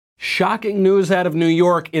Shocking news out of New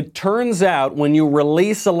York. It turns out when you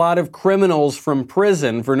release a lot of criminals from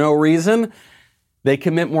prison for no reason, they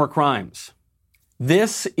commit more crimes.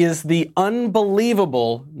 This is the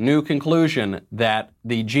unbelievable new conclusion that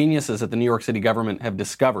the geniuses at the New York City government have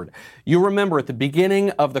discovered. You remember at the beginning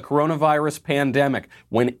of the coronavirus pandemic,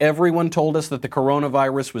 when everyone told us that the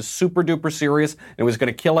coronavirus was super duper serious and it was going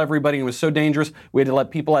to kill everybody and was so dangerous, we had to let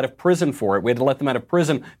people out of prison for it. We had to let them out of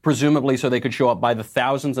prison, presumably so they could show up by the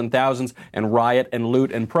thousands and thousands and riot and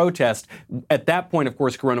loot and protest. At that point, of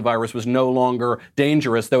course, coronavirus was no longer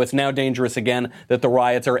dangerous, though it's now dangerous again that the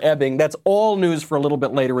riots are ebbing. That's all news for a little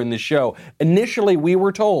bit later in the show. Initially, we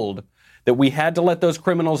were told that we had to let those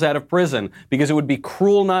criminals out of prison because it would be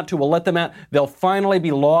cruel not to. We'll let them out. They'll finally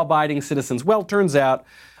be law-abiding citizens. Well, it turns out,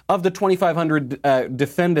 of the 2,500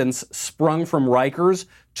 defendants sprung from Rikers,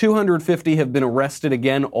 250 have been arrested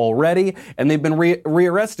again already, and they've been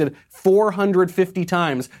rearrested 450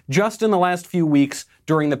 times just in the last few weeks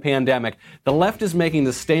during the pandemic. The left is making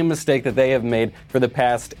the same mistake that they have made for the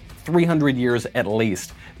past 300 years at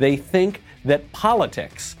least. They think that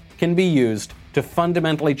politics can be used to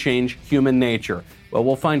fundamentally change human nature. Well,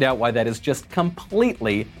 we'll find out why that is just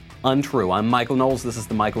completely untrue. I'm Michael Knowles. This is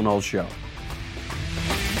The Michael Knowles Show.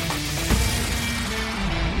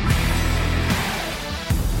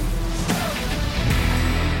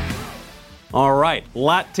 All right,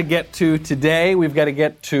 lot to get to today. We've got to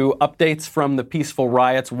get to updates from the peaceful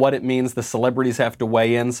riots, what it means. The celebrities have to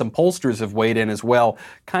weigh in. Some pollsters have weighed in as well.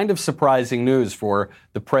 Kind of surprising news for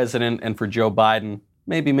the president and for Joe Biden.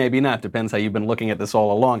 Maybe, maybe not. Depends how you've been looking at this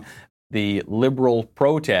all along. The liberal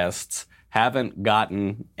protests haven't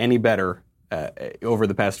gotten any better over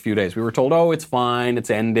the past few days. We were told, oh, it's fine, it's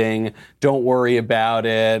ending, don't worry about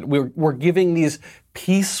it. We're giving these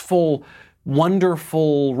peaceful,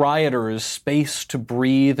 wonderful rioters space to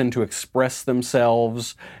breathe and to express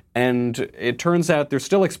themselves. And it turns out they're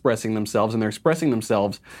still expressing themselves, and they're expressing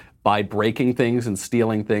themselves by breaking things and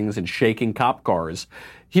stealing things and shaking cop cars.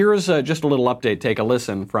 Here's just a little update. Take a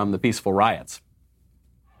listen from the peaceful riots.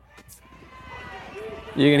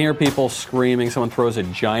 You can hear people screaming. Someone throws a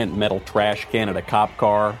giant metal trash can at a cop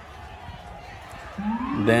car.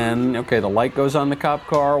 Then, okay, the light goes on the cop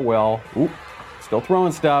car. Well, still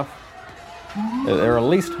throwing stuff. There are at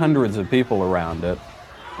least hundreds of people around it.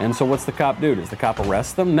 And so what's the cop do? Does the cop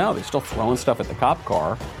arrest them? No, they're still throwing stuff at the cop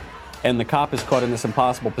car. And the cop is caught in this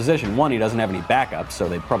impossible position. One, he doesn't have any backup, so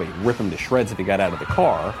they'd probably rip him to shreds if he got out of the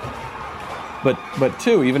car. But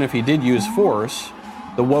two, even if he did use force,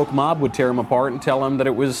 the woke mob would tear him apart and tell him that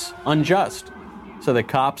it was unjust. So the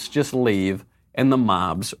cops just leave and the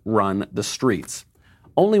mobs run the streets.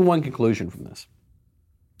 Only one conclusion from this.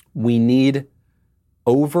 We need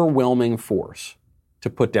overwhelming force to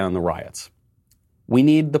put down the riots. We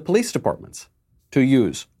need the police departments to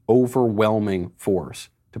use overwhelming force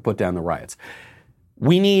to put down the riots.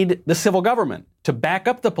 We need the civil government to back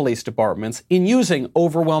up the police departments in using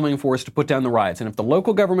overwhelming force to put down the riots. And if the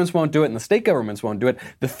local governments won't do it and the state governments won't do it,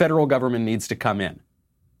 the federal government needs to come in.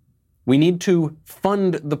 We need to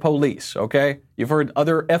fund the police, okay? You've heard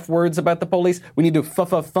other F words about the police. We need to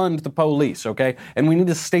fund the police, okay? And we need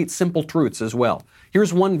to state simple truths as well.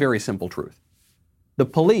 Here's one very simple truth. The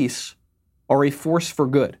police are a force for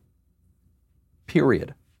good.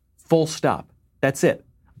 Period. Full stop. That's it.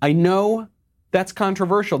 I know that's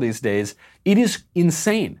controversial these days. It is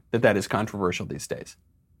insane that that is controversial these days.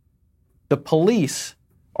 The police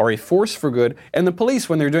are a force for good, and the police,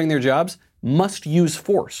 when they're doing their jobs, must use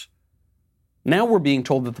force. Now we're being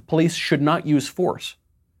told that the police should not use force.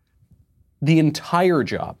 The entire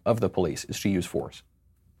job of the police is to use force.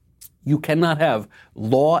 You cannot have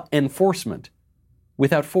law enforcement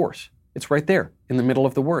without force. It's right there in the middle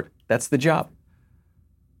of the word. That's the job.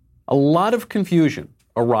 A lot of confusion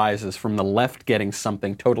arises from the left getting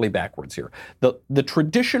something totally backwards here. The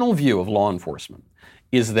traditional view of law enforcement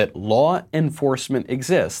is that law enforcement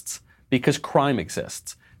exists because crime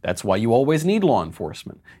exists. That's why you always need law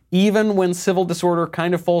enforcement. Even when civil disorder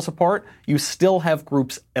kind of falls apart, you still have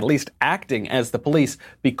groups at least acting as the police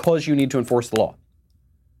because you need to enforce the law.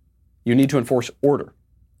 You need to enforce order.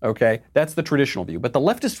 Okay? That's the traditional view. But the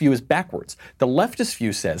leftist view is backwards. The leftist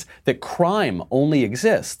view says that crime only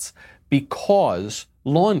exists because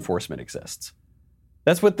law enforcement exists.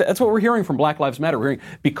 That's what we're hearing from Black Lives Matter. We're hearing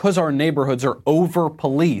because our neighborhoods are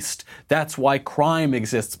over-policed, that's why crime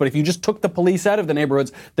exists. But if you just took the police out of the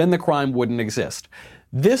neighborhoods, then the crime wouldn't exist.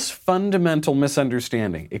 This fundamental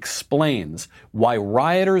misunderstanding explains why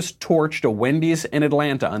rioters torched a Wendy's in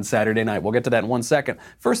Atlanta on Saturday night. We'll get to that in 1 second.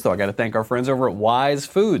 First, though, I got to thank our friends over at Wise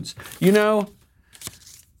Foods. You know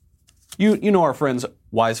our friends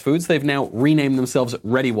Wise Foods, they've now renamed themselves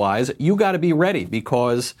ReadyWise. You got to be ready,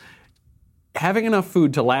 because having enough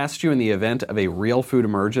food to last you in the event of a real food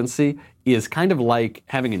emergency is kind of like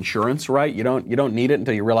having insurance, right? You don't need it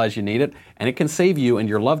until you realize you need it, and it can save you and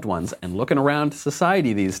your loved ones. And looking around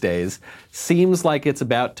society these days, seems like it's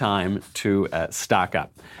about time to stock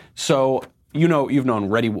up. So you've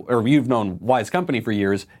known Wise Company for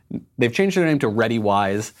years. They've changed their name to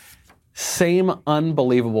ReadyWise. Same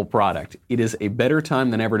unbelievable product. It is a better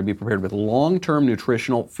time than ever to be prepared with long-term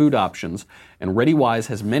nutritional food options. And ReadyWise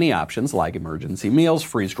has many options like emergency meals,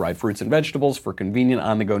 freeze-dried fruits and vegetables for convenient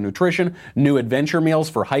on-the-go nutrition, new adventure meals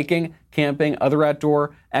for hiking, camping, other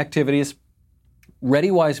outdoor activities.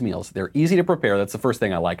 ReadyWise meals, they're easy to prepare. That's the first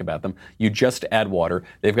thing I like about them. You just add water.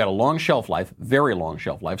 They've got a long shelf life, very long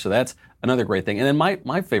shelf life, so that's another great thing. And then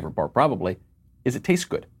my favorite part probably is it tastes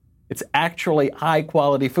good. It's actually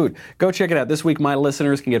high-quality food. Go check it out. This week, my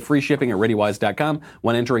listeners can get free shipping at ReadyWise.com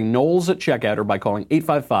when entering Knowles at checkout or by calling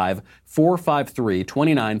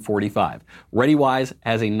 855-453-2945. ReadyWise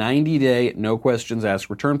has a 90-day, no-questions-asked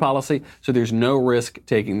return policy, so there's no risk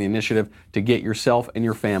taking the initiative to get yourself and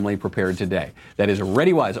your family prepared today. That is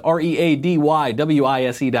ReadyWise,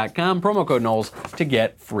 ReadyWise.com, promo code Knowles to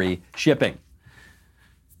get free shipping.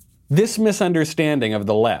 This misunderstanding of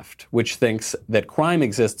the left, which thinks that crime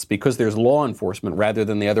exists because there's law enforcement rather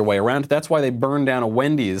than the other way around, that's why they burned down a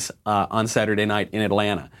Wendy's on Saturday night in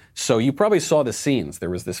Atlanta. So you probably saw the scenes. There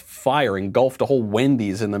was this fire engulfed a whole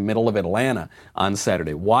Wendy's in the middle of Atlanta on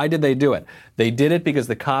Saturday. Why did they do it? They did it because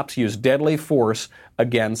the cops used deadly force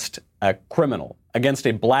against a criminal, against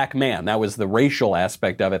a black man. That was the racial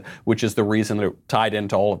aspect of it, which is the reason that it tied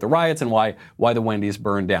into all of the riots and why the Wendy's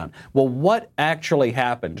burned down. Well, what actually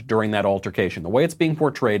happened during that altercation? The way it's being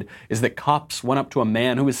portrayed is that cops went up to a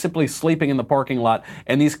man who was simply sleeping in the parking lot,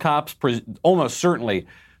 and these cops, almost certainly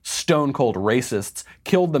stone-cold racists,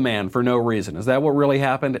 killed the man for no reason. Is that what really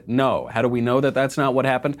happened? No. How do we know that that's not what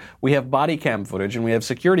happened? We have body cam footage and we have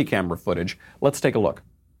security camera footage. Let's take a look.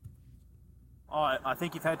 Oh, I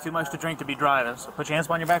think you've had too much to drink to be driving. So put your hands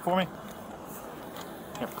behind your back for me.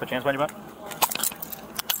 Here, put your hands behind your back.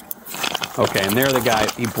 Okay, and there the guy,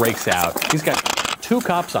 he breaks out. He's got two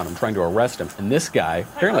cops on him trying to arrest him. And this guy,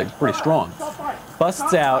 apparently pretty strong,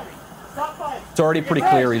 busts out. It's already pretty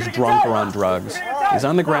clear he's drunk or on drugs. He's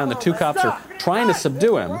on the ground. The two cops are trying to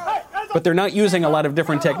subdue him, but they're not using a lot of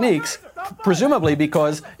different techniques, presumably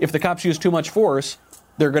because if the cops use too much force,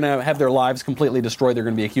 they're going to have their lives completely destroyed. They're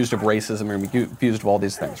going to be accused of racism. They're going to be accused of all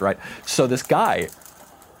these things, right? So this guy,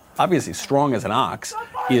 obviously strong as an ox,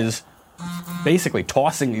 is basically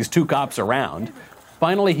tossing these two cops around.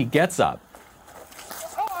 Finally, he gets up,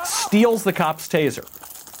 steals the cop's taser.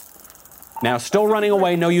 Now, still running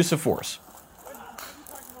away, no use of force.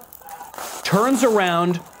 Turns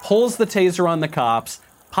around, pulls the taser on the cops,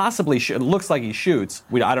 possibly, it looks like he shoots.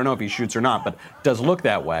 I don't know if he shoots or not, but it does look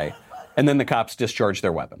that way. And then the cops discharge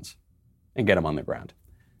their weapons and get him on the ground.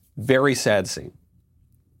 Very sad scene.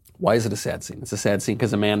 Why is it a sad scene? It's a sad scene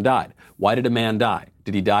because a man died. Why did a man die?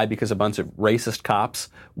 Did he die because a bunch of racist cops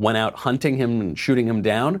went out hunting him and shooting him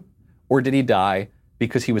down? Or did he die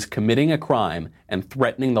because he was committing a crime and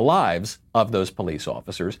threatening the lives of those police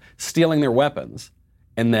officers, stealing their weapons,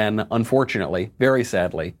 and then, unfortunately, very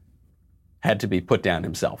sadly, had to be put down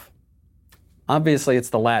himself? Obviously, it's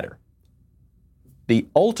the latter. The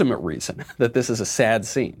ultimate reason that this is a sad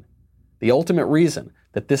scene, the ultimate reason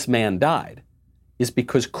that this man died, is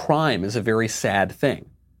because crime is a very sad thing.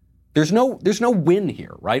 There's no win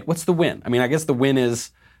here, right? What's the win? I mean, I guess the win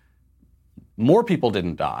is more people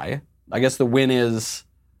didn't die. I guess the win is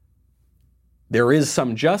there is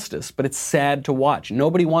some justice, but it's sad to watch.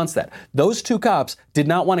 Nobody wants that. Those two cops did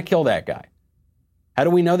not want to kill that guy. How do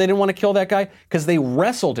we know they didn't want to kill that guy? Because they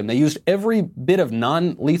wrestled him. They used every bit of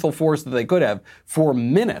non-lethal force that they could have for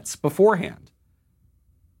minutes beforehand.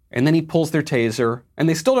 And then he pulls their taser, and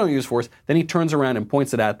they still don't use force. Then he turns around and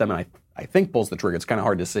points it at them, and I think pulls the trigger. It's kind of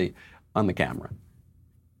hard to see on the camera.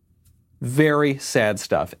 Very sad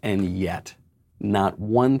stuff, and yet not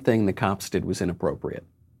one thing the cops did was inappropriate.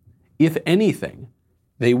 If anything,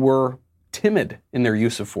 they were timid in their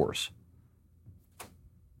use of force.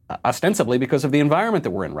 Ostensibly because of the environment that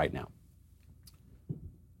we're in right now.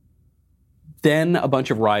 Then a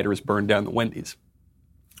bunch of rioters burned down the Wendy's.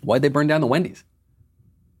 Why'd they burn down the Wendy's?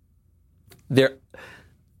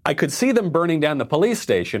 I could see them burning down the police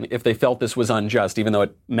station if they felt this was unjust, even though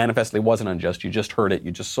it manifestly wasn't unjust. You just heard it,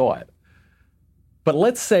 you just saw it. But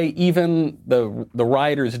let's say even the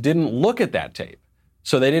rioters didn't look at that tape,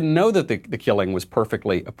 so they didn't know that the killing was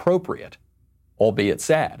perfectly appropriate, albeit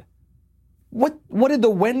sad. What did the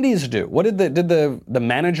Wendy's do? Did the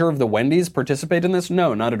manager of the Wendy's participate in this?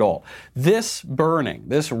 No, not at all. This burning,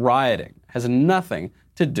 this rioting has nothing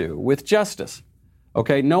to do with justice.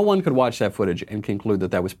 Okay, no one could watch that footage and conclude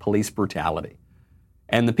that that was police brutality.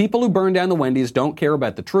 And the people who burn down the Wendy's don't care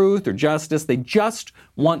about the truth or justice. They just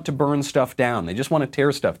want to burn stuff down. They just want to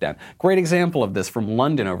tear stuff down. Great example of this from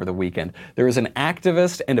London over the weekend. There is an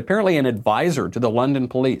activist and apparently an advisor to the London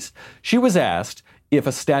police. She was asked if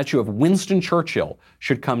a statue of Winston Churchill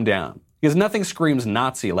should come down. Because nothing screams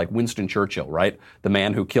Nazi like Winston Churchill, right? The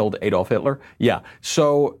man who killed Adolf Hitler. Yeah.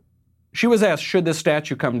 So she was asked, should this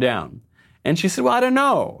statue come down? And she said, well, I don't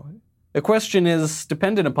know. The question is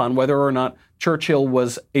dependent upon whether or not Churchill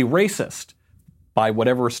was a racist by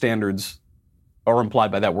whatever standards are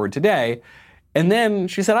implied by that word today. And then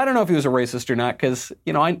she said, I don't know if he was a racist or not because,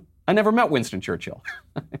 I never met Winston Churchill.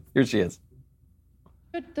 Here she is.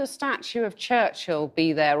 Should the statue of Churchill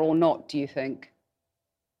be there or not, do you think?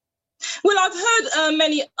 Well, I've heard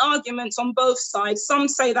many arguments on both sides. Some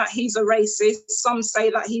say that he's a racist. Some say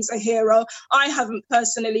that he's a hero. I haven't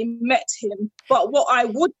personally met him. But what I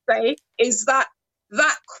would say is that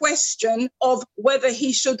that question of whether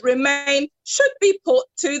he should remain should be put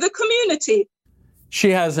to the community. She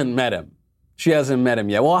hasn't met him. She hasn't met him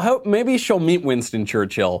yet. Well, I hope maybe she'll meet Winston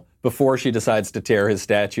Churchill before she decides to tear his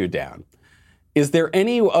statue down. Is there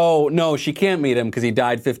any... Oh, no, she can't meet him because he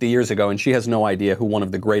died 50 years ago, and she has no idea who one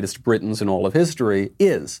of the greatest Britons in all of history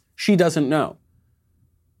is. She doesn't know.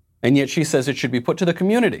 And yet she says it should be put to the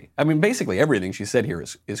community. I mean, basically everything she said here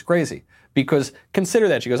is crazy. Because consider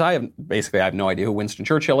that. She goes, I have no idea who Winston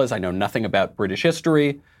Churchill is. I know nothing about British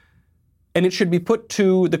history. And it should be put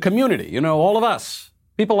to the community, all of us,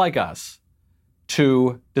 people like us,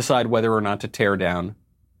 to decide whether or not to tear down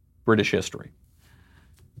British history.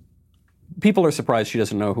 People are surprised she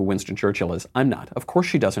doesn't know who Winston Churchill is. I'm not. Of course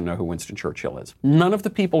she doesn't know who Winston Churchill is. None of the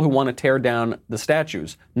people who want to tear down the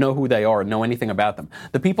statues know who they are, know anything about them.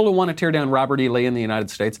 The people who want to tear down Robert E. Lee in the United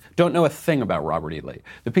States don't know a thing about Robert E. Lee.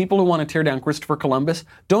 The people who want to tear down Christopher Columbus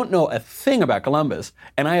don't know a thing about Columbus.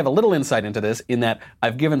 And I have a little insight into this in that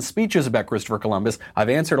I've given speeches about Christopher Columbus. I've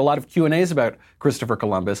answered a lot of Q&As about Christopher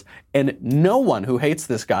Columbus. And no one who hates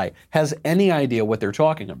this guy has any idea what they're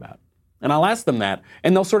talking about. And I'll ask them that,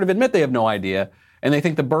 and they'll sort of admit they have no idea, and they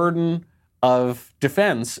think the burden of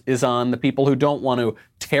defense is on the people who don't want to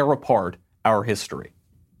tear apart our history.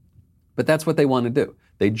 But that's what they want to do.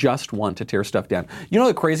 They just want to tear stuff down. You know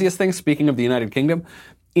the craziest thing, speaking of the United Kingdom?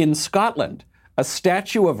 In Scotland, a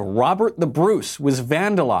statue of Robert the Bruce was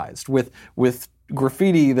vandalized with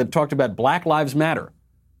graffiti that talked about Black Lives Matter.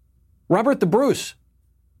 Robert the Bruce.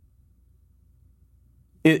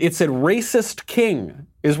 It said racist king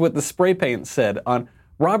is what the spray paint said on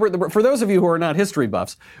Robert the Bruce. For those of you who are not history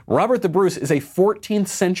buffs, Robert the Bruce is a 14th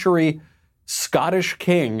century Scottish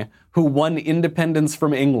king who won independence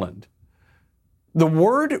from England. The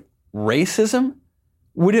word racism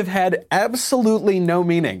would have had absolutely no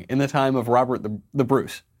meaning in the time of Robert the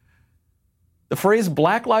Bruce. The phrase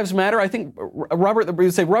Black Lives Matter, I think Robert the Bruce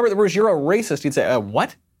would say, Robert the Bruce, you're a racist. He'd say,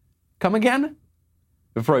 what? Come again?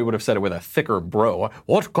 Before he would have said it with a thicker bro.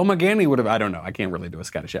 What? Come again? He would have, I don't know. I can't really do a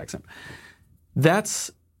Scottish accent.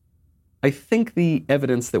 That's, I think, the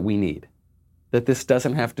evidence that we need. That this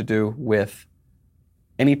doesn't have to do with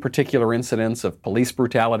any particular incidents of police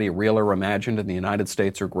brutality, real or imagined, in the United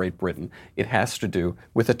States or Great Britain. It has to do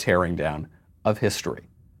with a tearing down of history.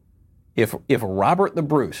 If Robert the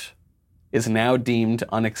Bruce is now deemed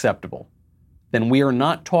unacceptable, then we are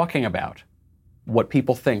not talking about what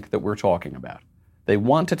people think that we're talking about. They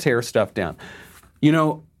want to tear stuff down.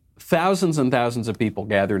 Thousands and thousands of people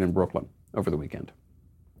gathered in Brooklyn over the weekend.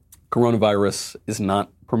 Coronavirus is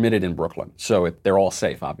not permitted in Brooklyn, so they're all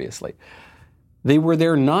safe, obviously. They were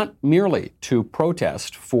there not merely to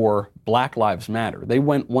protest for Black Lives Matter. They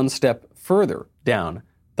went one step further down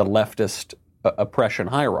the leftist oppression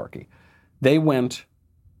hierarchy. They went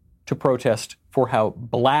to protest for how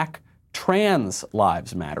Black trans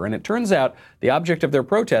lives matter. And it turns out the object of their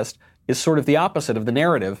protest is sort of the opposite of the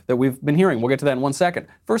narrative that we've been hearing. We'll get to that in 1 second.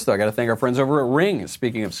 First, though, I got to thank our friends over at Ring,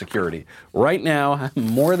 speaking of security. Right now,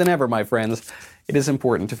 more than ever, my friends, it is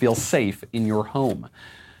important to feel safe in your home.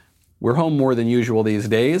 We're home more than usual these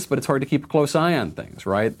days, but it's hard to keep a close eye on things,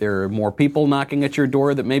 right? There are more people knocking at your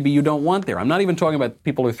door that maybe you don't want there. I'm not even talking about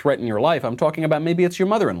people who threaten your life. I'm talking about maybe it's your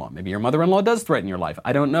mother-in-law. Maybe your mother-in-law does threaten your life.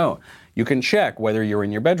 I don't know. You can check whether you're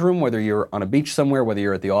in your bedroom, whether you're on a beach somewhere, whether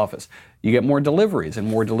you're at the office. You get more deliveries, and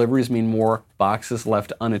more deliveries mean more boxes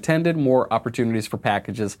left unattended, more opportunities for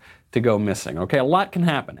packages to go missing. Okay, a lot can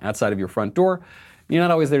happen outside of your front door. You're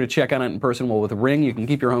not always there to check on it in person. Well, with Ring, you can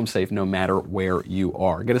keep your home safe no matter where you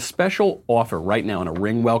are. Get a special offer right now on a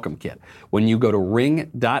Ring welcome kit when you go to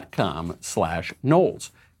ring.com/Knowles,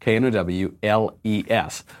 Knowles.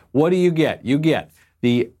 What do you get? You get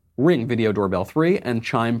the Ring Video Doorbell 3 and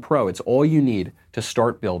Chime Pro. It's all you need to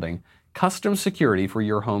start building custom security for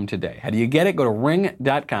your home today. How do you get it? Go to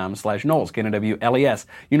ring.com/Knowles, Knowles.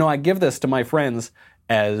 You know, I give this to my friends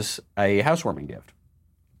as a housewarming gift.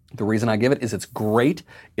 The reason I give it is it's great,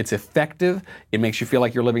 it's effective, it makes you feel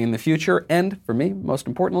like you're living in the future, and for me, most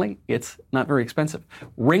importantly, it's not very expensive.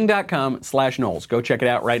 Ring.com/Knowles. Go check it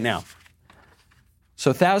out right now.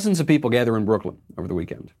 So thousands of people gather in Brooklyn over the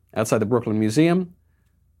weekend, outside the Brooklyn Museum,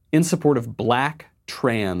 in support of Black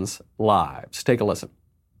trans lives. Take a listen.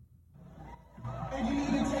 And you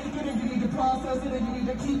need to take it and you need to process it and you need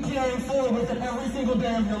to keep carrying forward with it every single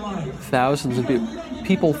day of your life. Thousands of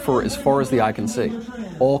people for as far as the eye can see,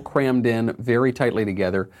 all crammed in very tightly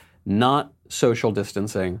together, not social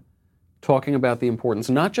distancing, talking about the importance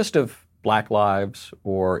not just of Black lives,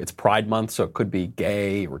 or it's Pride Month, so it could be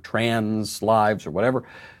gay or trans lives or whatever.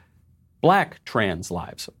 Black trans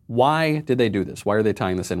lives. Why did they do this? Why are they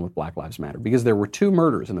tying this in with Black Lives Matter? Because there were 2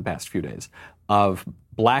 murders in the past few days of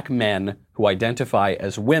Black men who identify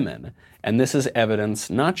as women, and this is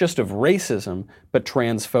evidence not just of racism, but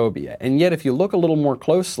transphobia. And yet, if you look a little more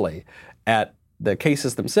closely at the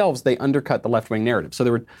cases themselves, they undercut the left-wing narrative. So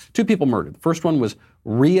there were 2 people murdered. The first one was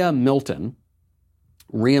Rhea Milton.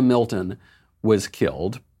 Rhea Milton was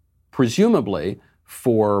killed, presumably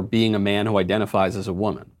for being a man who identifies as a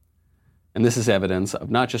woman. And this is evidence of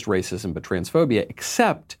not just racism, but transphobia,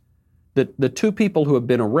 except that the 2 people who have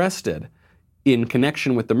been arrested in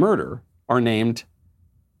connection with the murder are named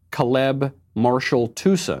Caleb Marshall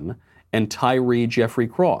Tucson and Tyree Jeffrey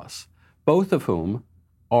Cross, both of whom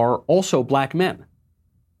are also Black men.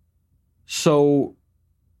 So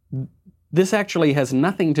this actually has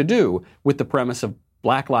nothing to do with the premise of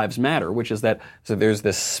Black Lives Matter, which is that there's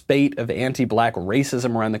this spate of anti-Black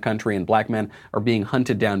racism around the country and Black men are being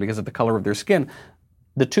hunted down because of the color of their skin.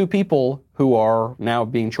 The 2 people who are now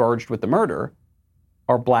being charged with the murder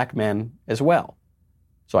are Black men as well.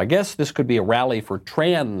 So I guess this could be a rally for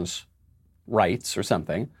trans rights or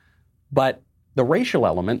something, but the racial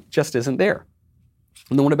element just isn't there.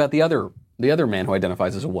 And then what about the other man who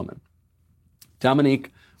identifies as a woman?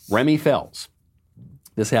 Dominique Remy Fells.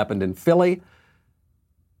 This happened in Philly.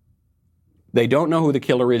 They don't know who the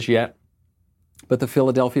killer is yet, but the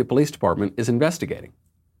Philadelphia Police Department is investigating.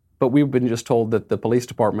 But we've been just told that the police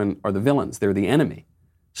department are the villains. They're the enemy.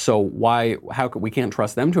 So we can't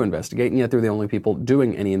trust them to investigate, and yet they're the only people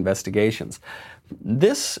doing any investigations.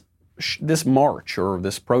 This march or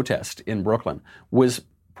this protest in Brooklyn was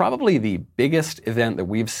probably the biggest event that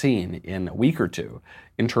we've seen in a week or two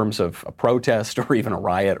in terms of a protest or even a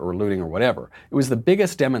riot or looting or whatever. It was the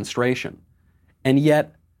biggest demonstration. And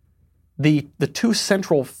yet the 2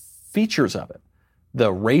 central features of it,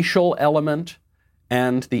 the racial element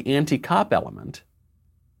and the anti-cop element,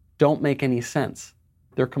 don't make any sense.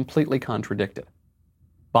 They're completely contradicted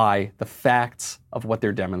by the facts of what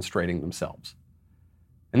they're demonstrating themselves.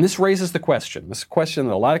 And this raises this question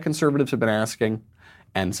that a lot of conservatives have been asking,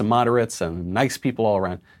 and some moderates and nice people all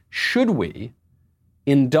around. Should we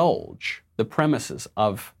indulge the premises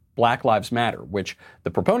of Black Lives Matter, which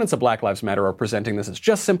the proponents of Black Lives Matter are presenting this as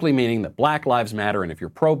just simply meaning that Black lives matter, and if you're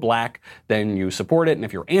pro-Black, then you support it, and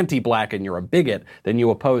if you're anti-Black and you're a bigot, then you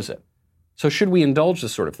oppose it. So should we indulge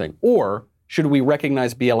this sort of thing? Or should we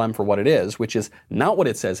recognize BLM for what it is, which is not what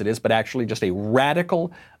it says it is, but actually just a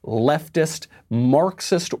radical, leftist,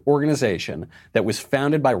 Marxist organization that was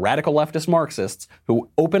founded by radical leftist Marxists who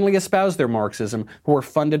openly espouse their Marxism, who are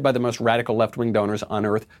funded by the most radical left-wing donors on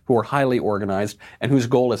earth, who are highly organized, and whose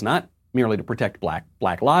goal is not merely to protect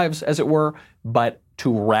black lives, as it were, but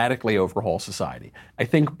to radically overhaul society. I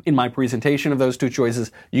think in my presentation of those 2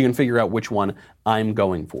 choices, you can figure out which one I'm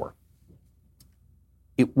going for.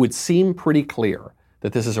 It would seem pretty clear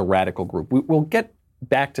that this is a radical group. We'll get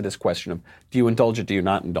back to this question of do you indulge it, do you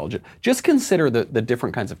not indulge it? Just consider the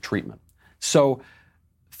different kinds of treatment. So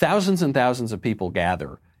thousands and thousands of people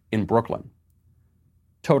gather in Brooklyn.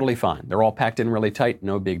 Totally fine. They're all packed in really tight,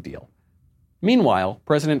 no big deal. Meanwhile,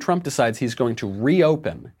 President Trump decides he's going to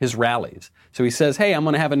reopen his rallies. So he says, hey, I'm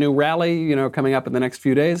going to have a new rally, coming up in the next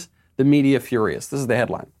few days. The media furious. This is the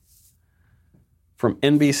headline from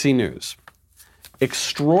NBC News.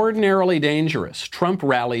 Extraordinarily dangerous. Trump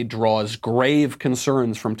rally draws grave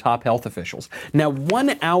concerns from top health officials. Now,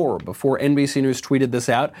 1 hour before NBC News tweeted this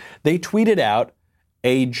out, they tweeted out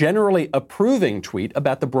a generally approving tweet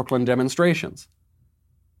about the Brooklyn demonstrations.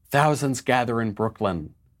 Thousands gather in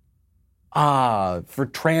Brooklyn. for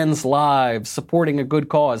trans lives, supporting a good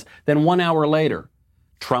cause. Then 1 hour later,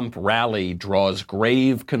 Trump rally draws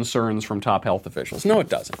grave concerns from top health officials. No, it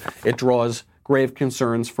doesn't. It draws grave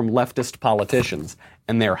concerns from leftist politicians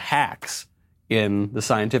and their hacks in the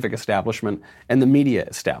scientific establishment and the media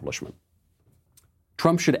establishment.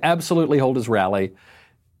 Trump should absolutely hold his rally.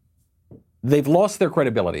 They've lost their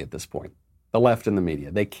credibility at this point, the left and the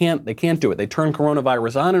media. They can't do it. They turn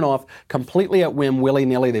coronavirus on and off completely at whim,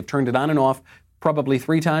 willy-nilly. They've turned it on and off probably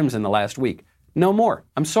 3 times in the last week. No more.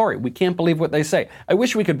 I'm sorry. We can't believe what they say. I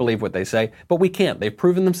wish we could believe what they say, but we can't. They've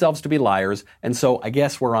proven themselves to be liars, and so I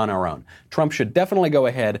guess we're on our own. Trump should definitely go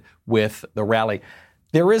ahead with the rally.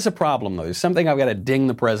 There is a problem, though. There's something I've got to ding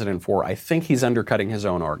the president for. I think he's undercutting his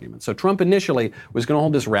own argument. So Trump initially was going to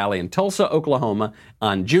hold this rally in Tulsa, Oklahoma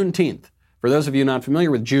on Juneteenth. For those of you not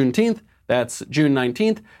familiar with Juneteenth, that's June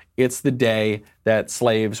 19th. It's the day that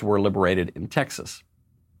slaves were liberated in Texas.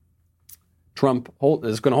 Trump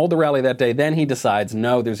is going to hold the rally that day. Then he decides,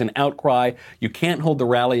 no, there's an outcry. You can't hold the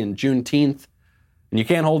rally in Juneteenth, and you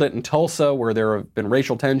can't hold it in Tulsa, where there have been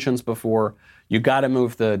racial tensions before. You got to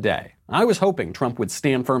move the day. I was hoping Trump would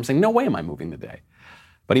stand firm, saying, no way am I moving the day.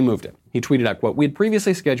 But he moved it. He tweeted out, quote, "We had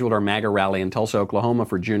previously scheduled our MAGA rally in Tulsa, Oklahoma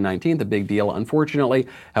for June 19th, a big deal. Unfortunately,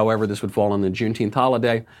 however, this would fall on the Juneteenth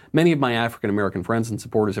holiday. Many of my African-American friends and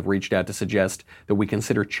supporters have reached out to suggest that we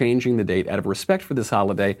consider changing the date out of respect for this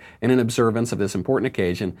holiday and in observance of this important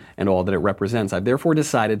occasion and all that it represents. I've therefore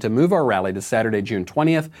decided to move our rally to Saturday, June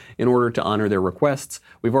 20th in order to honor their requests.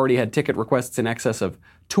 We've already had ticket requests in excess of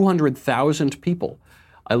 200,000 people.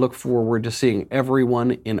 I look forward to seeing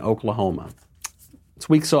everyone in Oklahoma." It's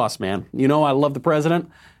weak sauce, man. You know I love the president.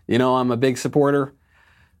 You know I'm a big supporter.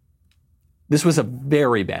 This was a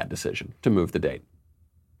very bad decision to move the date.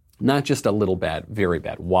 Not just a little bad, very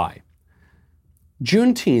bad. Why?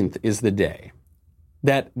 Juneteenth is the day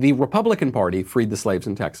that the Republican Party freed the slaves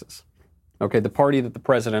in Texas. Okay, the party that the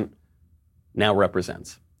president now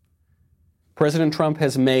represents. President Trump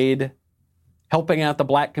has made helping out the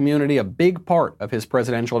black community a big part of his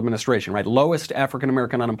presidential administration, right? Lowest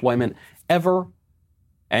African-American unemployment ever.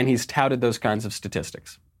 And he's touted those kinds of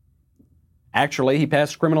statistics. Actually, he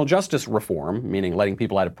passed criminal justice reform, meaning letting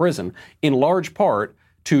people out of prison, in large part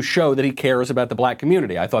to show that he cares about the black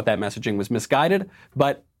community. I thought that messaging was misguided,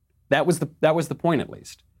 but that was the point at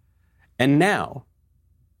least. And now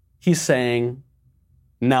he's saying,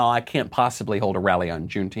 no, I can't possibly hold a rally on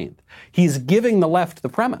Juneteenth. He's giving the left the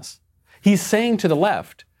premise. He's saying to the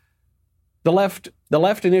left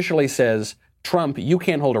initially says, Trump, you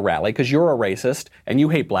can't hold a rally because you're a racist and you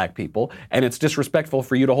hate black people, and it's disrespectful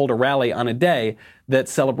for you to hold a rally on a day that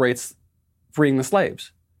celebrates freeing the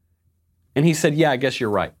slaves. And he said, yeah, I guess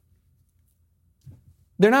you're right.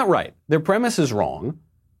 They're not right. Their premise is wrong.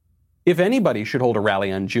 If anybody should hold a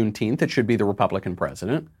rally on Juneteenth, it should be the Republican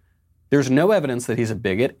president. There's no evidence that he's a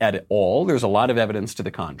bigot at all. There's a lot of evidence to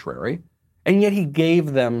the contrary. And yet he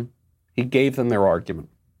gave them their argument.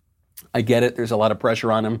 I get it. There's a lot of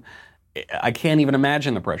pressure on him. I can't even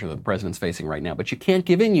imagine the pressure that the president's facing right now. But you can't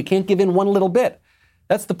give in. You can't give in one little bit.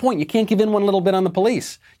 That's the point. You can't give in one little bit on the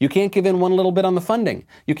police. You can't give in one little bit on the funding.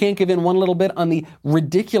 You can't give in one little bit on the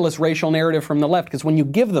ridiculous racial narrative from the left. Because when you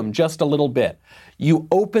give them just a little bit, you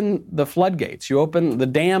open the floodgates. You open the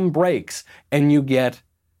dam breaks, and you get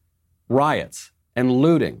riots and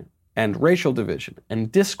looting and racial division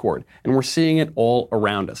and discord. And we're seeing it all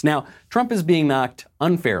around us. Now, Trump is being knocked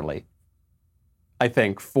unfairly, I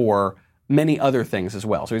think, for many other things as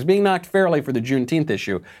well. So he's being knocked fairly for the Juneteenth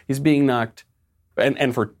issue. He's being knocked,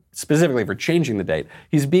 and for specifically for changing the date.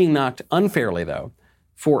 He's being knocked unfairly, though,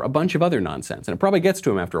 for a bunch of other nonsense. And it probably gets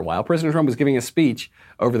to him after a while. President Trump was giving a speech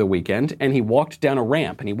over the weekend, and he walked down a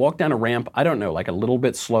ramp. I don't know, like a little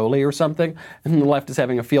bit slowly or something, and the left is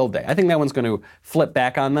having a field day. I think that one's going to flip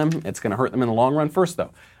back on them. It's going to hurt them in the long run. First,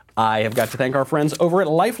 though, I have got to thank our friends over at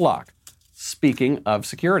LifeLock. Speaking of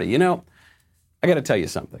security, you know, I got to tell you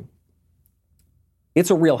something. It's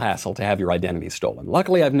a real hassle to have your identity stolen.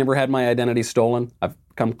 Luckily, I've never had my identity stolen. I've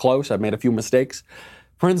come close. I've made a few mistakes.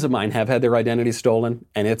 Friends of mine have had their identity stolen,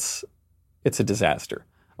 and it's a disaster.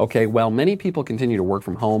 Okay, well, many people continue to work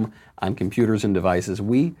from home on computers and devices.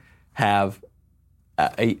 We have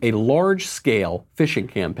a large-scale phishing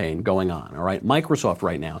campaign going on, all right? Microsoft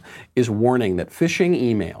right now is warning that phishing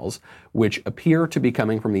emails, which appear to be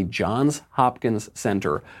coming from the Johns Hopkins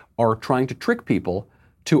Center, are trying to trick people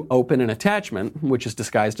to open an attachment, which is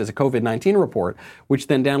disguised as a COVID-19 report, which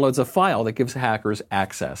then downloads a file that gives hackers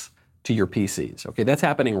access to your PCs. Okay, that's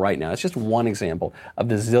happening right now. It's just one example of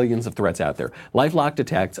the zillions of threats out there. LifeLock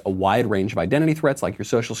detects a wide range of identity threats like your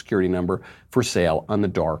social security number for sale on the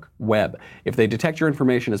dark web. If they detect your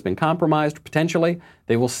information has been compromised, potentially,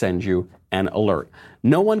 they will send you an alert.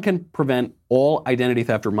 No one can prevent all identity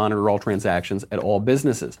theft or monitor all transactions at all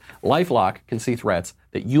businesses. LifeLock can see threats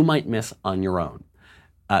that you might miss on your own.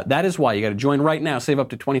 That is why you got to join right now. Save up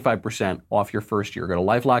to 25% off your first year. Go to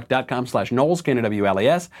lifelock.com/Knowles,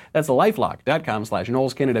 K-N-O-W-L-E-S. That's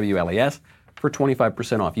lifelock.com/Knowles, K-N-O-W-L-E-S for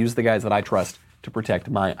 25% off. Use the guys that I trust to protect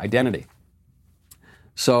my identity.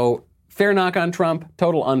 So, fair knock on Trump,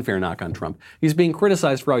 total unfair knock on Trump. He's being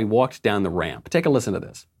criticized for how he walked down the ramp. Take a listen to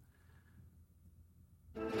this.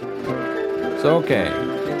 So, okay,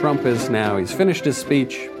 Trump he's finished his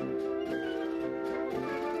speech,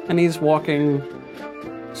 and he's walking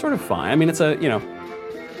sort of fine. I mean, it's a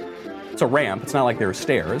ramp. It's not like there are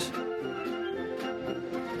stairs.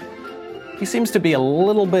 He seems to be a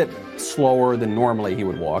little bit slower than normally he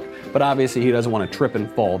would walk, but obviously he doesn't want to trip and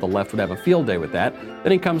fall. The left would have a field day with that.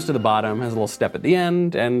 Then he comes to the bottom, has a little step at the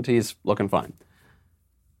end, and he's looking fine.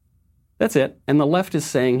 That's it. And the left is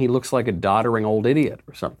saying he looks like a doddering old idiot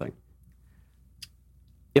or something.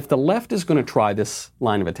 If the left is going to try this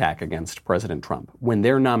line of attack against President Trump when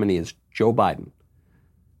their nominee is Joe Biden,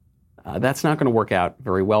 that's not going to work out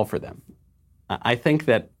very well for them. I think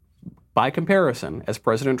that by comparison, as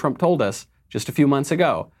President Trump told us just a few months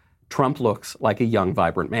ago, Trump looks like a young,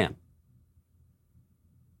 vibrant man.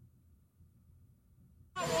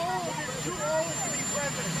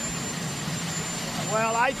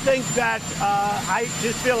 Well, I think that I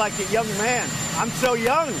just feel like a young man. I'm so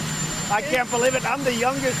young. I can't believe it. I'm the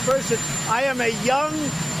youngest person. I am a young,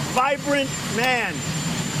 vibrant man.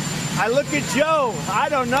 I look at Joe. I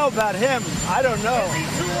don't know about him. I don't know.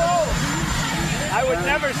 He's too old. I would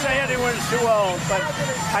never say anyone's too old, but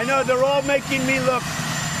I know they're all making me look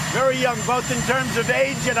very young, both in terms of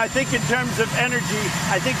age and I think in terms of energy.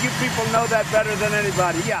 I think you people know that better than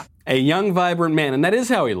anybody. Yeah. A young, vibrant man, and that is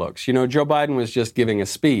how he looks. You know, Joe Biden was just giving a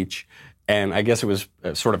speech, and I guess it was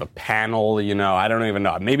sort of a panel, I don't even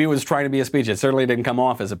know. Maybe it was trying to be a speech. It certainly didn't come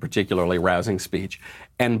off as a particularly rousing speech.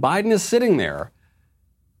 And Biden is sitting there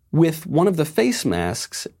with one of the face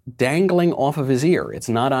masks dangling off of his ear. It's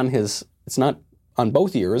not on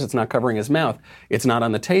both ears. It's not covering his mouth. It's not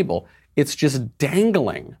on the table. It's just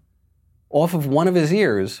dangling off of one of his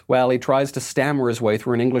ears while he tries to stammer his way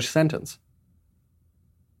through an English sentence.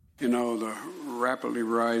 The rapidly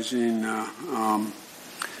rising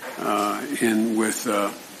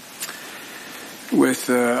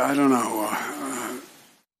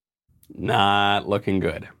Not looking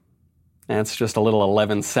good. That's just a little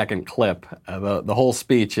 11-second clip. The whole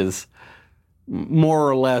speech is more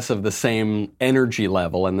or less of the same energy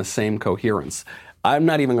level and the same coherence. I'm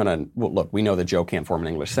not even going to, look, we know that Joe can't form an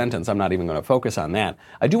English sentence. I'm not even going to focus on that.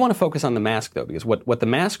 I do want to focus on the mask, though, because what the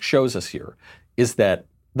mask shows us here is that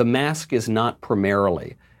the mask is not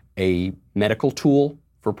primarily a medical tool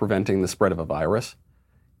for preventing the spread of a virus.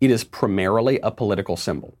 It is primarily a political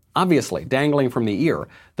symbol. Obviously, dangling from the ear,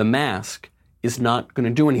 the mask is not going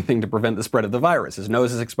to do anything to prevent the spread of the virus. His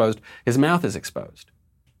nose is exposed, his mouth is exposed.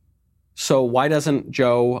 So why doesn't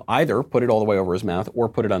Joe either put it all the way over his mouth or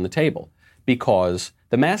put it on the table? Because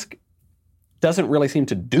the mask doesn't really seem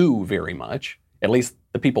to do very much. At least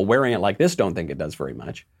the people wearing it like this don't think it does very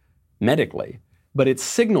much medically. But it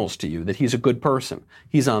signals to you that he's a good person.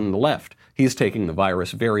 He's on the left. He's taking the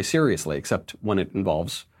virus very seriously, except when it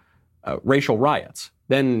involves racial riots.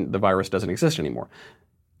 Then the virus doesn't exist anymore.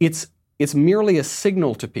 It's merely a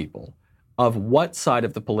signal to people of what side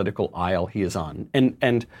of the political aisle he is on.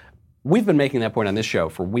 And we've been making that point on this show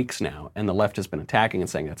for weeks now, and the left has been attacking and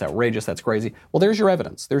saying that's outrageous, that's crazy. Well, there's your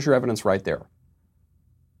evidence. There's your evidence right there.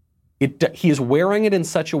 He is wearing it in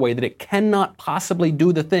such a way that it cannot possibly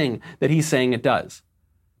do the thing that he's saying it does.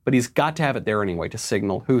 But he's got to have it there anyway to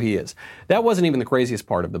signal who he is. That wasn't even the craziest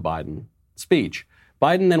part of the Biden speech.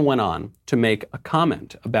 Biden then went on to make a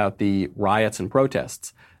comment about the riots and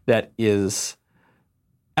protests that is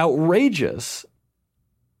outrageous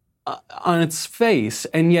on its face,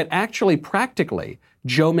 and yet actually practically,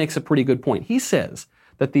 Joe makes a pretty good point. He says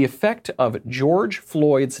that the effect of George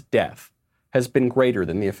Floyd's death has been greater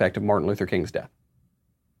than the effect of Martin Luther King's death.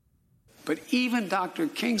 But even Dr.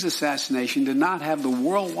 King's assassination did not have the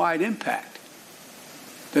worldwide impact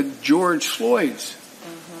that George Floyd's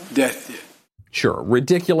death did. Sure,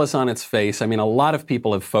 ridiculous on its face. I mean, a lot of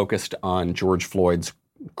people have focused on George Floyd's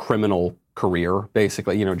criminal career,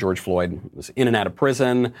 basically. You know, George Floyd was in and out of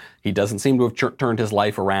prison. He doesn't seem to have turned his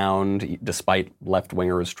life around, despite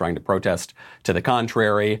left-wingers trying to protest to the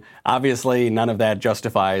contrary. Obviously, none of that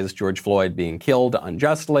justifies George Floyd being killed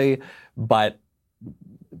unjustly, but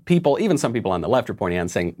people, even some people on the left, are pointing out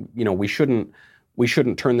and saying, you know, we shouldn't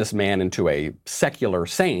turn this man into a secular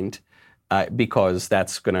saint because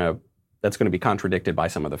that's going to be contradicted by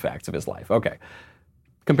some of the facts of his life. Okay.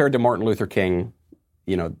 Compared to Martin Luther King,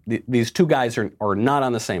 you know, these two guys are not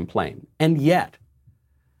on the same plane. And yet,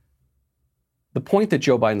 the point that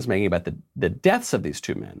Joe Biden's making about the deaths of these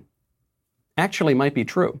two men actually might be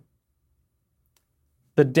true.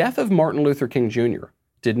 The death of Martin Luther King Jr.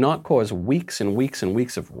 did not cause weeks and weeks and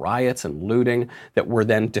weeks of riots and looting that were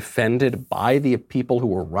then defended by the people who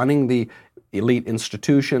were running the elite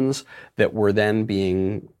institutions, that were then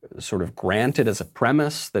being sort of granted as a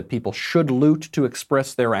premise that people should loot to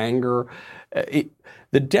express their anger.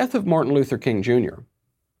 The death of Martin Luther King Jr.,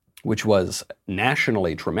 which was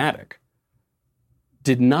nationally traumatic,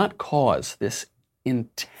 did not cause this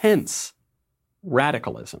intense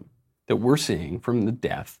radicalism that we're seeing from the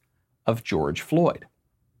death of George Floyd.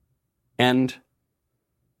 And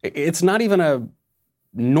it's not even a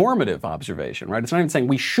normative observation, right? It's not even saying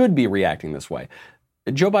we should be reacting this way.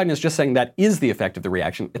 Joe Biden is just saying that is the effect of the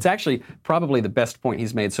reaction. It's actually probably the best point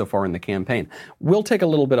he's made so far in the campaign. We'll take a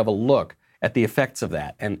little bit of a look at the effects of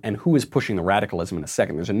that and who is pushing the radicalism in a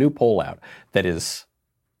second. There's a new poll out that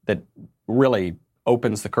really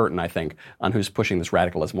opens the curtain, I think, on who's pushing this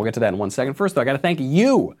radicalism. We'll get to that in 1 second. First, though, I got to thank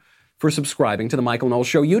you for subscribing to the Michael Knowles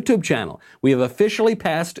Show YouTube channel. We have officially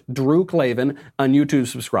passed Drew Clavin on YouTube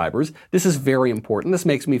subscribers. This is very important. This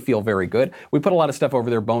makes me feel very good. We put a lot of stuff over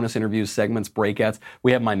there, bonus interviews, segments, breakouts.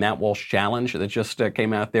 We have my Matt Walsh Challenge that just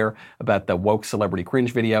came out there about the woke celebrity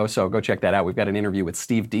cringe video, so go check that out. We've got an interview with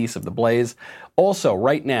Steve Deese of The Blaze. Also,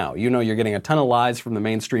 right now, you know you're getting a ton of lies from the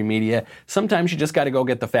mainstream media. Sometimes you just got to go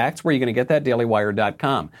get the facts. Where are you going to get that?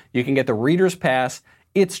 DailyWire.com. You can get the Reader's Pass.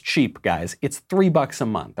 It's cheap, guys. It's $3 a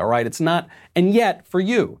month, all right? It's not, and yet, for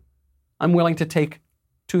you, I'm willing to take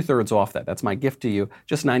 2/3 off that. That's my gift to you,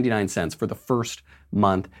 just 99 cents for the first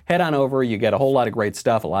month. Head on over. You get a whole lot of great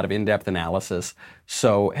stuff, a lot of in-depth analysis.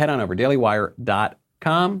 So head on over,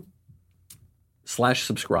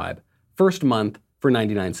 dailywire.com/subscribe. First month for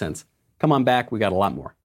 99 cents. Come on back. We got a lot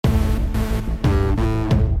more.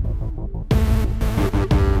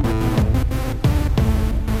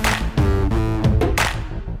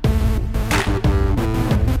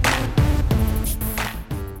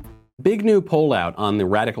 Big new poll out on the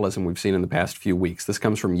radicalism we've seen in the past few weeks. This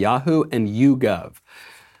comes from Yahoo and YouGov.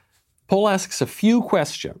 Poll asks a few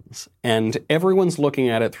questions, and everyone's looking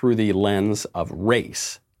at it through the lens of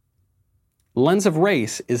race. The lens of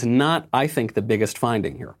race is not, I think, the biggest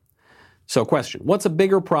finding here. So question, what's a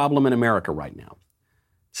bigger problem in America right now?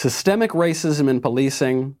 Systemic racism in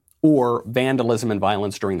policing or vandalism and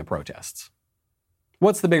violence during the protests?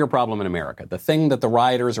 What's the bigger problem in America? The thing that the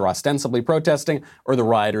rioters are ostensibly protesting or the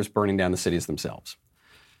rioters burning down the cities themselves?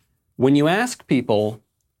 When you ask people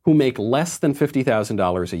who make less than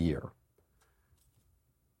 $50,000 a year,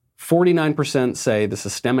 49% say the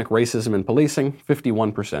systemic racism in policing,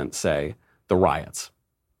 51% say the riots.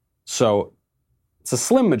 So it's a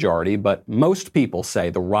slim majority, but most people say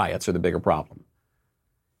the riots are the bigger problem.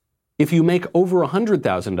 If you make over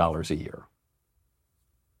 $100,000 a year,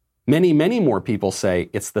 many, many more people say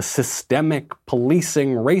it's the systemic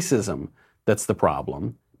policing racism that's the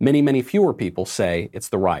problem. Many, many fewer people say it's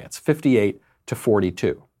the riots, 58 to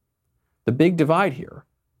 42. The big divide here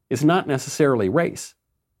is not necessarily race.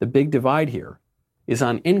 The big divide here is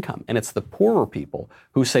on income, and it's the poorer people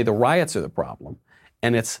who say the riots are the problem,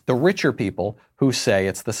 and it's the richer people who say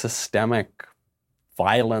it's the systemic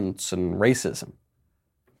violence and racism.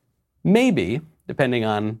 Maybe, depending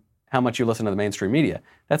on how much you listen to the mainstream media,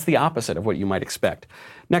 that's the opposite of what you might expect.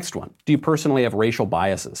 Next one, do you personally have racial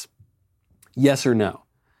biases? Yes or no?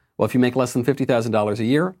 Well, if you make less than $50,000 a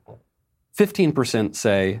year, 15%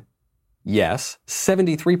 say yes,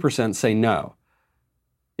 73% say no.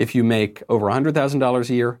 If you make over $100,000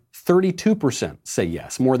 a year, 32% say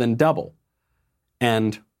yes, more than double.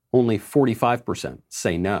 And only 45%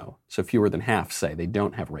 say no. So fewer than half say they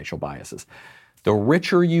don't have racial biases. The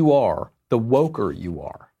richer you are, the woker you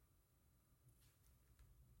are.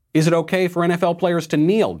 Is it okay for NFL players to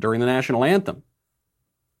kneel during the national anthem?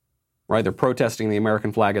 Right, they're protesting the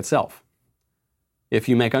American flag itself. If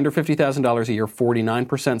you make under $50,000 a year,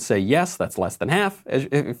 49% say yes, that's less than half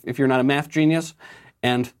if you're not a math genius,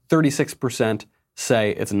 and 36%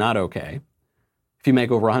 say it's not okay. If you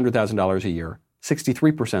make over $100,000 a year,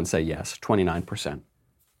 63% say yes, 29%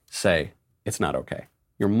 say it's not okay.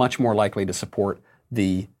 you're much more likely to support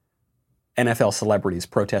the NFL celebrities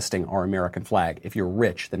protesting our American flag if you're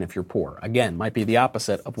rich than if you're poor. Again, might be the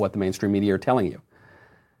opposite of what the mainstream media are telling you.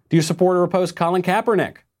 Do you support or oppose Colin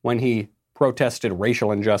Kaepernick when he protested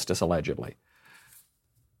racial injustice, allegedly?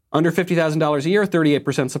 Under $50,000 a year,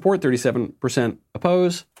 38% support, 37%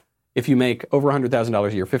 oppose. If you make over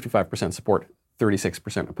 $100,000 a year, 55% support,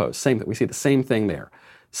 36% oppose. We see the same thing there.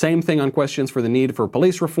 Same thing on questions for the need for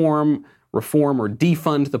police reform or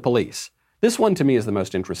defund the police. This one to me is the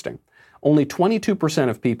most interesting. Only 22%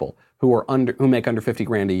 of people who make under 50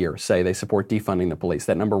 grand a year say they support defunding the police.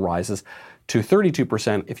 That number rises to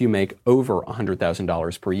 32% if you make over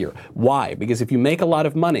 $100,000 per year. Why? Because if you make a lot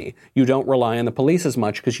of money, you don't rely on the police as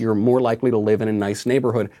much because you're more likely to live in a nice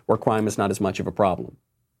neighborhood where crime is not as much of a problem.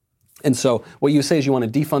 And so what you say is you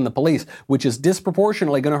want to defund the police, which is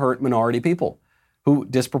disproportionately going to hurt minority people who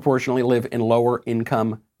disproportionately live in lower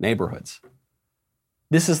income neighborhoods.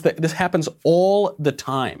 This happens all the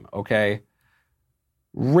time, okay?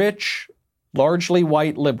 Rich, largely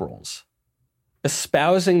white liberals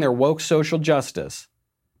espousing their woke social justice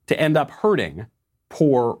to end up hurting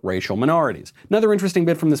poor racial minorities. Another interesting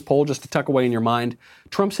bit from this poll, just to tuck away in your mind,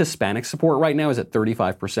 Trump's Hispanic support right now is at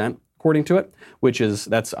 35%, according to it,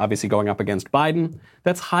 that's obviously going up against Biden.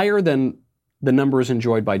 That's higher than the numbers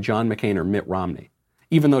enjoyed by John McCain or Mitt Romney,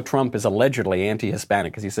 even though Trump is allegedly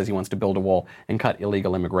anti-Hispanic because he says he wants to build a wall and cut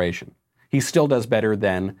illegal immigration. He still does better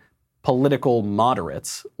than political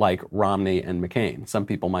moderates like Romney and McCain. Some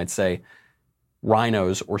people might say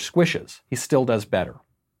rhinos or squishes. He still does better.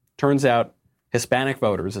 Turns out Hispanic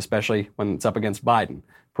voters, especially when it's up against Biden,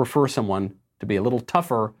 prefer someone to be a little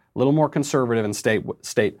tougher, a little more conservative and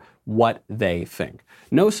state what they think.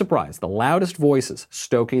 No surprise, the loudest voices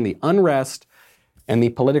stoking the unrest and the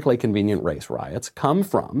politically convenient race riots come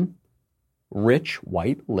from rich,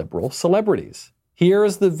 white, liberal celebrities.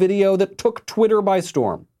 Here's the video that took Twitter by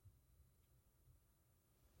storm.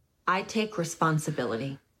 I take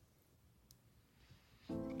responsibility.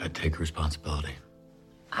 I take responsibility.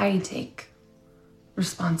 I take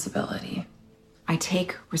responsibility. I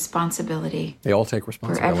take responsibility. They all take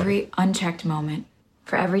responsibility. For every unchecked moment.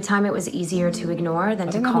 For every time it was easier to ignore than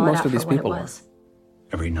to call it out for what it was.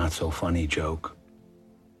 Every not so funny joke.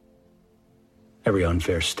 Every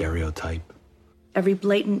unfair stereotype. Every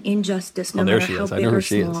blatant injustice, no matter how big or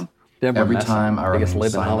small. Every time I remain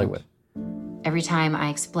silent. In Hollywood. Every time I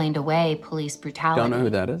explained away police brutality. Don't know who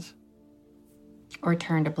that is. Or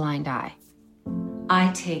turned a blind eye.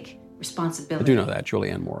 I take responsibility. I do know that,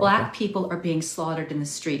 Julianne Moore. Black people are being slaughtered in the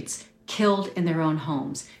streets, killed in their own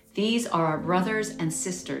homes. These are our brothers and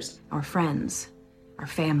sisters. Our friends, our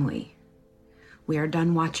family. We are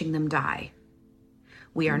done watching them die.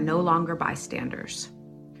 We are no longer bystanders.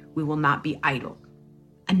 We will not be idle.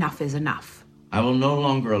 Enough is enough. I will no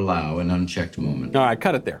longer allow an unchecked moment. All right,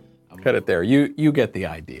 cut it there. Cut it there. You get the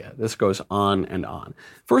idea. This goes on and on.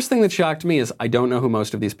 First thing that shocked me is I don't know who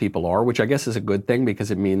most of these people are, which I guess is a good thing because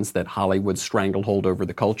it means that Hollywood's stranglehold over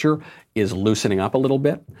the culture is loosening up a little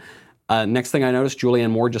bit. Next thing I noticed, Julianne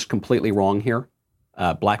Moore just completely wrong here.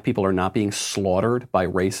 Black people are not being slaughtered by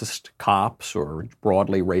racist cops or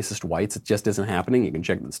broadly racist whites. It just isn't happening. You can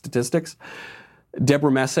check the statistics.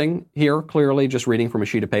 Deborah Messing here, clearly just reading from a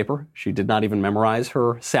sheet of paper. She did not even memorize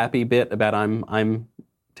her sappy bit about I'm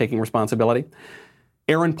taking responsibility.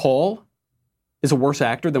 Aaron Paul is a worse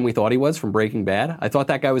actor than we thought he was from Breaking Bad. I thought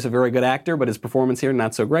that guy was a very good actor, but his performance here,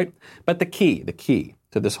 not so great. But the key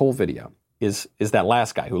to this whole video is that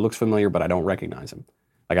last guy who looks familiar, but I don't recognize him.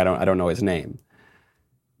 Like I don't know his name.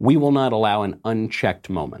 We will not allow an unchecked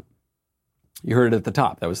moment. You heard it at the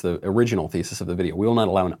top. That was the original thesis of the video. We will not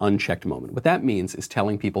allow an unchecked moment. What that means is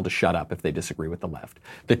telling people to shut up if they disagree with the left.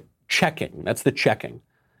 The checking, that's the checking,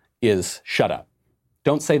 is shut up.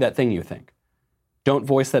 Don't say that thing you think. Don't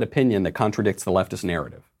voice that opinion that contradicts the leftist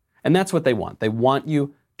narrative. And that's what they want. They want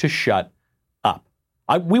you to shut up.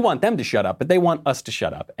 We want them to shut up, but they want us to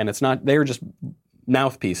shut up. And it's not, they're just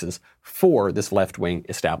mouthpieces for this left-wing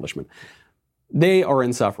establishment. They are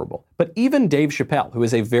insufferable. But even Dave Chappelle, who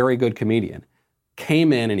is a very good comedian,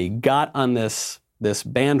 came in and he got on this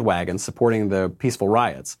bandwagon supporting the peaceful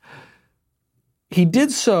riots. He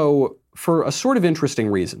did so for a sort of interesting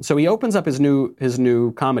reason. So he opens up his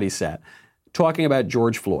new comedy set talking about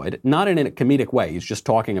George Floyd, not in a comedic way. He's just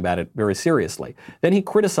talking about it very seriously. Then he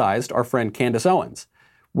criticized our friend Candace Owens,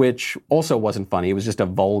 which also wasn't funny. It was just a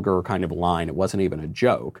vulgar kind of line. It wasn't even a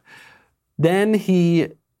joke. Then he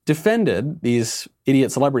defended these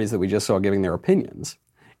idiot celebrities that we just saw giving their opinions.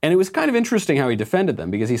 And it was kind of interesting how he defended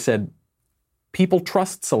them because he said, people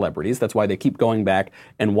trust celebrities. That's why they keep going back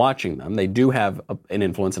and watching them. They do have an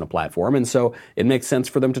influence and a platform, and so it makes sense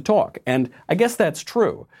for them to talk. And I guess that's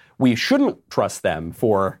true. We shouldn't trust them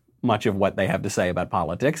for much of what they have to say about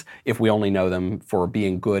politics if we only know them for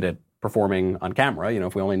being good at performing on camera,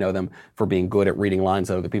 if we only know them for being good at reading lines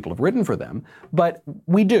that other people have written for them. But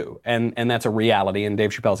we do, and that's a reality, and Dave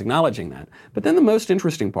Chappelle's acknowledging that. But then the most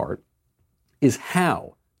interesting part is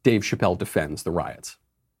how Dave Chappelle defends the riots.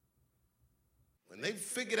 When they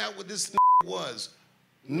figured out what this was,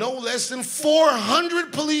 no less than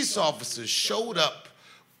 400 police officers showed up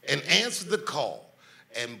and answered the call.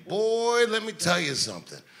 And boy, let me tell you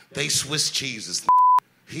something. They Swiss cheese this.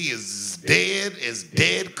 He is as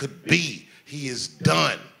dead could be. He is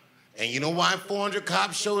done. And you know why 400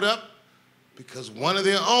 cops showed up? Because one of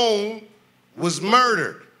their own was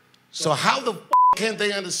murdered. So how the can't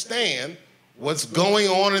they understand what's going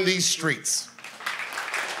on in these streets?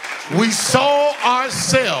 We saw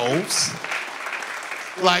ourselves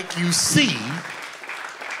like you see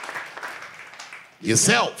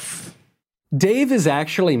yourself. Dave is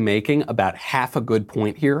actually making about half a good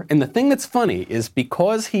point here. And the thing that's funny is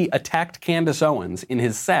because he attacked Candace Owens in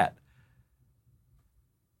his set,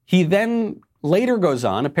 he then later goes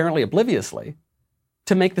on, apparently obliviously,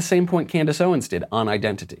 to make the same point Candace Owens did on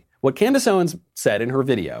identity. What Candace Owens said in her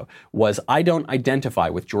video was, I don't identify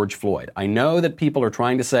with George Floyd. I know that people are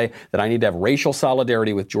trying to say that I need to have racial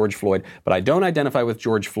solidarity with George Floyd, but I don't identify with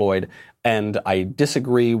George Floyd, and I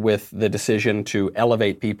disagree with the decision to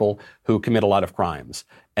elevate people who commit a lot of crimes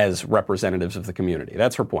as representatives of the community.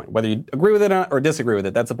 That's her point. Whether you agree with it or disagree with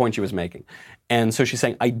it, that's the point she was making. And so she's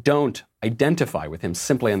saying, I don't identify with him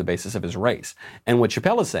simply on the basis of his race. And what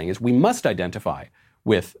Chappelle is saying is we must identify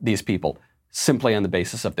with these people simply on the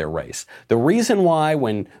basis of their race. The reason why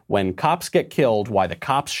when cops get killed, why the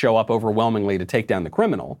cops show up overwhelmingly to take down the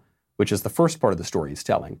criminal, which is the first part of the story he's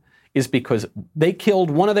telling, is because they killed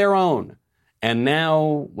one of their own. And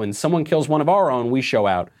now when someone kills one of our own, we show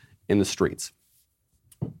out in the streets.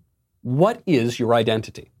 What is your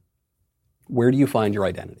identity? Where do you find your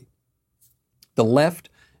identity? The left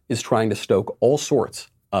is trying to stoke all sorts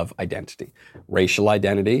of identity. Racial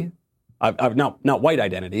identity, not white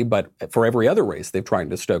identity, but for every other race, they're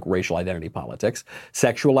trying to stoke racial identity politics.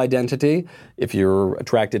 Sexual identity, if you're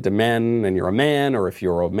attracted to men and you're a man, or if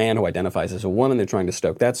you're a man who identifies as a woman, they're trying to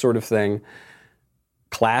stoke that sort of thing.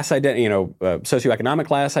 Class identity, socioeconomic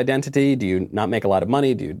class identity. Do you not make a lot of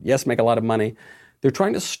money? Do you, yes, make a lot of money? They're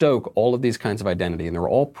trying to stoke all of these kinds of identity, and they're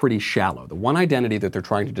all pretty shallow. The one identity that they're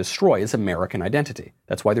trying to destroy is American identity.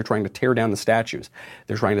 That's why they're trying to tear down the statues.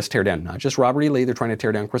 They're trying to tear down not just Robert E. Lee, they're trying to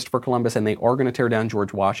tear down Christopher Columbus, and they are going to tear down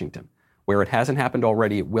George Washington. Where it hasn't happened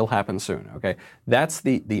already, it will happen soon, okay? That's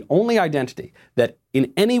the only identity that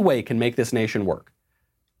in any way can make this nation work,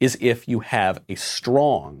 is if you have a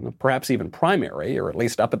strong, perhaps even primary, or at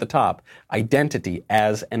least up at the top, identity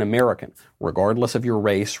as an American, regardless of your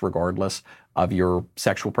race, regardless of your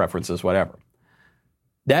sexual preferences, whatever.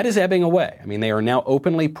 That is ebbing away. I mean, they are now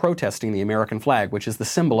openly protesting the American flag, which is the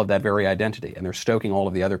symbol of that very identity, and they're stoking all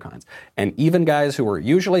of the other kinds. And even guys who are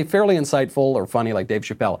usually fairly insightful or funny, like Dave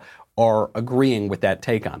Chappelle, are agreeing with that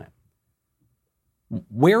take on it.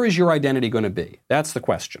 Where is your identity going to be? That's the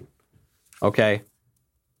question. Okay?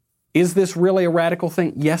 Is this really a radical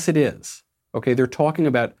thing? Yes, it is. Okay, they're talking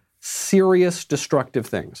about serious destructive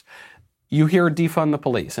things. You hear defund the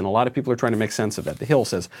police, and a lot of people are trying to make sense of that. The Hill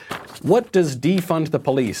says, what does defund the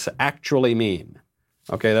police actually mean?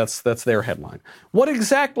 Okay, that's their headline. What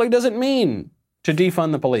exactly does it mean to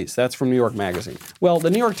defund the police? That's from New York Magazine. Well, the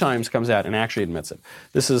New York Times comes out and actually admits it.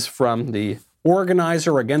 This is from the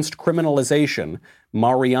Organizer Against Criminalization,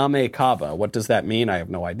 Mariame Kaba. What does that mean? I have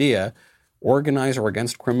no idea. Organizer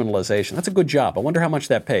Against Criminalization. That's a good job. I wonder how much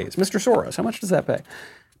that pays. Mr. Soros, how much does that pay?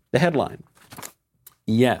 The headline.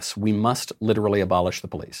 Yes, we must literally abolish the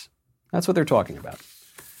police. That's what they're talking about.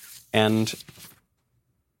 And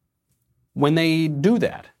when they do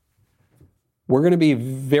that, we're going to be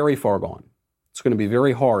very far gone. It's going to be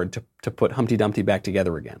very hard to put Humpty Dumpty back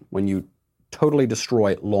together again when you totally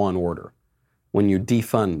destroy law and order, when you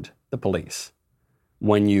defund the police,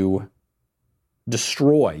 when you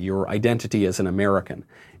destroy your identity as an American,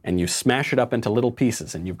 and you smash it up into little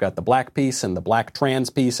pieces, and you've got the black piece and the black trans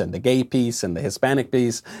piece and the gay piece and the Hispanic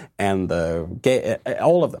piece and the gay,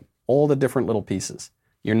 all of them, all the different little pieces.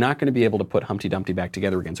 You're not going to be able to put Humpty Dumpty back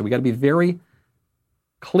together again. So we got to be very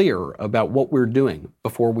clear about what we're doing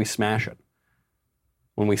before we smash it.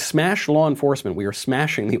 When we smash law enforcement, we are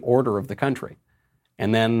smashing the order of the country.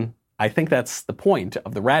 And then I think that's the point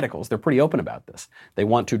of the radicals. They're pretty open about this. They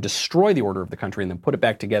want to destroy the order of the country and then put it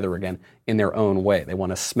back together again in their own way. They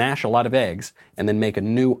want to smash a lot of eggs and then make a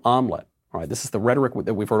new omelet. All right, this is the rhetoric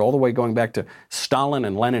that we've heard all the way going back to Stalin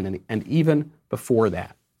and Lenin and even before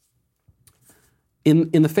that. In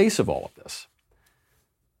the face of all of this,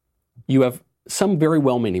 you have some very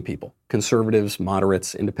well-meaning people, conservatives,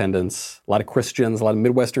 moderates, independents, a lot of Christians, a lot of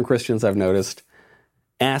Midwestern Christians I've noticed,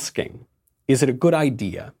 asking, is it a good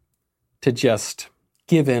idea to just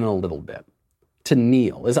give in a little bit, to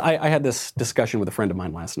kneel? I had this discussion with a friend of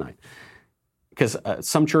mine last night, because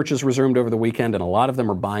some churches resumed over the weekend, and a lot of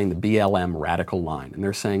them are buying the BLM radical line. And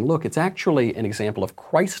they're saying, look, it's actually an example of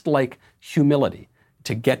Christ-like humility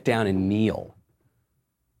to get down and kneel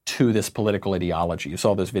to this political ideology. You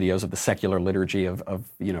saw those videos of the secular liturgy of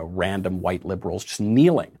random white liberals just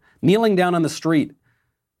kneeling down on the street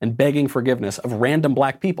and begging forgiveness of random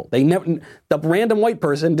black people. The random white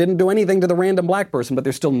person didn't do anything to the random black person, but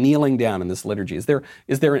they're still kneeling down in this liturgy. Is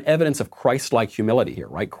there an evidence of Christ-like humility here,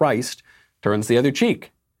 right? Christ turns the other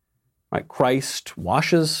cheek, right? Christ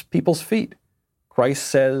washes people's feet. Christ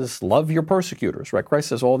says, love your persecutors, right? Christ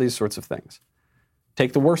says all these sorts of things.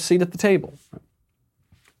 Take the worst seat at the table. Right?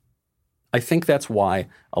 I think that's why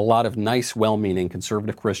a lot of nice, well-meaning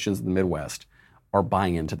conservative Christians in the Midwest are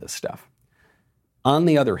buying into this stuff. On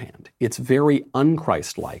the other hand, it's very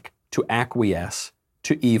un-Christ-like to acquiesce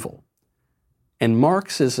to evil. And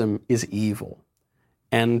Marxism is evil.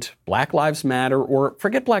 And Black Lives Matter, or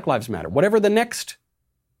forget Black Lives Matter, whatever the next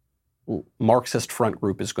Marxist front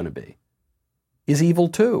group is going to be, is evil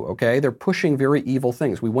too, okay? They're pushing very evil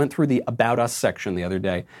things. We went through the About Us section the other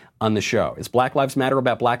day on the show. Is Black Lives Matter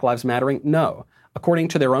about Black Lives Mattering? No. According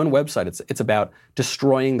to their own website, it's about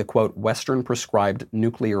destroying the, quote, Western prescribed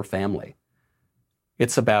nuclear family.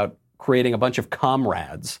 It's about creating a bunch of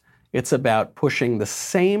comrades. It's about pushing the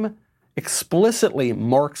same explicitly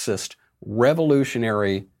Marxist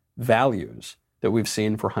revolutionary values that we've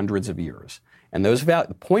seen for hundreds of years. And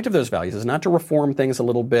the point of those values is not to reform things a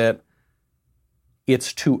little bit.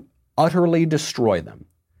 It's to utterly destroy them.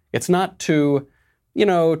 It's not to,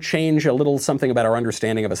 change a little something about our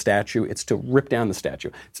understanding of a statue. It's to rip down the statue.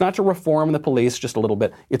 It's not to reform the police just a little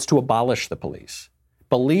bit. It's to abolish the police.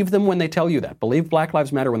 Believe them when they tell you that. Believe Black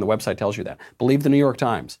Lives Matter when the website tells you that. Believe the New York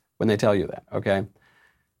Times when they tell you that, okay?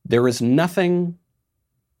 There is nothing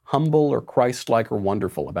humble or Christ-like or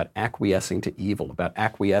wonderful about acquiescing to evil, about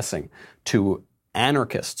acquiescing to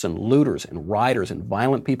anarchists and looters and rioters and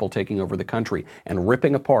violent people taking over the country and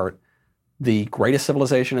ripping apart the greatest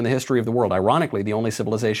civilization in the history of the world. Ironically, the only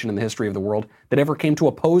civilization in the history of the world that ever came to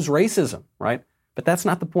oppose racism, right? But that's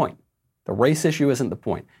not the point. The race issue isn't the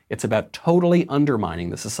point. It's about totally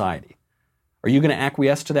undermining the society. Are you going to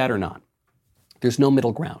acquiesce to that or not? There's no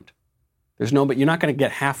middle ground. But you're not going to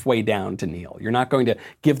get halfway down to kneel. You're not going to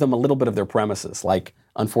give them a little bit of their premises, like,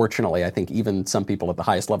 unfortunately, I think even some people at the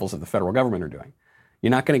highest levels of the federal government are doing.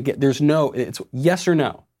 You're not going to get, it's yes or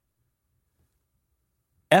no.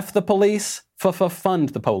 F the police, fund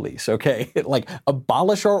the police, okay? Like,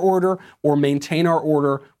 abolish our order or maintain our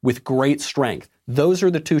order with great strength. Those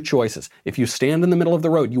are the two choices. If you stand in the middle of the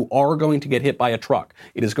road, you are going to get hit by a truck.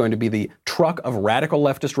 It is going to be the truck of radical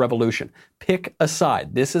leftist revolution. Pick a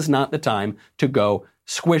side. This is not the time to go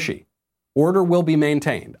squishy. Order will be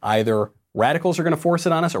maintained. Either radicals are going to force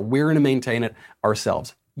it on us or we're going to maintain it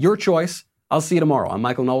ourselves. Your choice. I'll see you tomorrow. I'm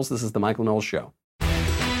Michael Knowles. This is The Michael Knowles Show.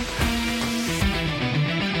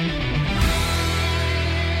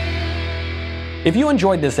 If you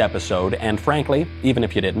enjoyed this episode, and frankly, even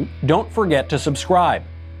if you didn't, don't forget to subscribe.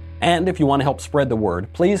 And if you want to help spread the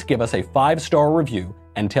word, please give us a 5-star review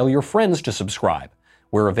and tell your friends to subscribe.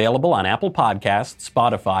 We're available on Apple Podcasts,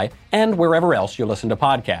 Spotify, and wherever else you listen to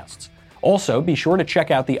podcasts. Also, be sure to check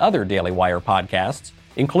out the other Daily Wire podcasts,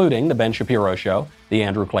 including The Ben Shapiro Show, The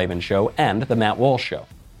Andrew Klavan Show, and The Matt Walsh Show.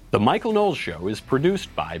 The Michael Knowles Show is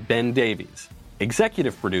produced by Ben Davies.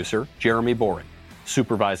 Executive producer, Jeremy Boring.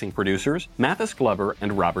 Supervising producers, Mathis Glover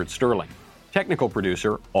and Robert Sterling. Technical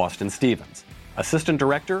producer, Austin Stevens. Assistant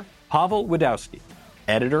director, Pavel Wadowski.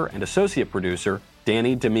 Editor and associate producer,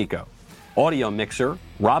 Danny D'Amico. Audio mixer,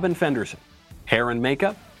 Robin Fenderson. Hair and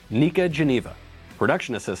makeup, Nika Geneva.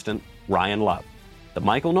 Production assistant, Ryan Love. The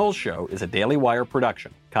Michael Knowles Show is a Daily Wire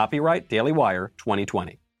production. Copyright Daily Wire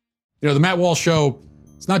 2020. The Matt Walsh Show,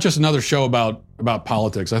 it's not just another show about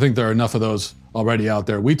politics. I think there are enough of those already out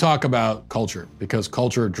there. We talk about culture because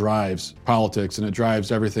culture drives politics and it drives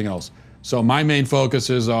everything else. So my main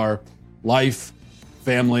focuses are life,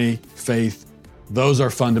 family, faith. Those are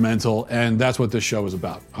fundamental, and that's what this show is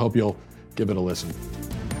about. I hope you'll give it a listen.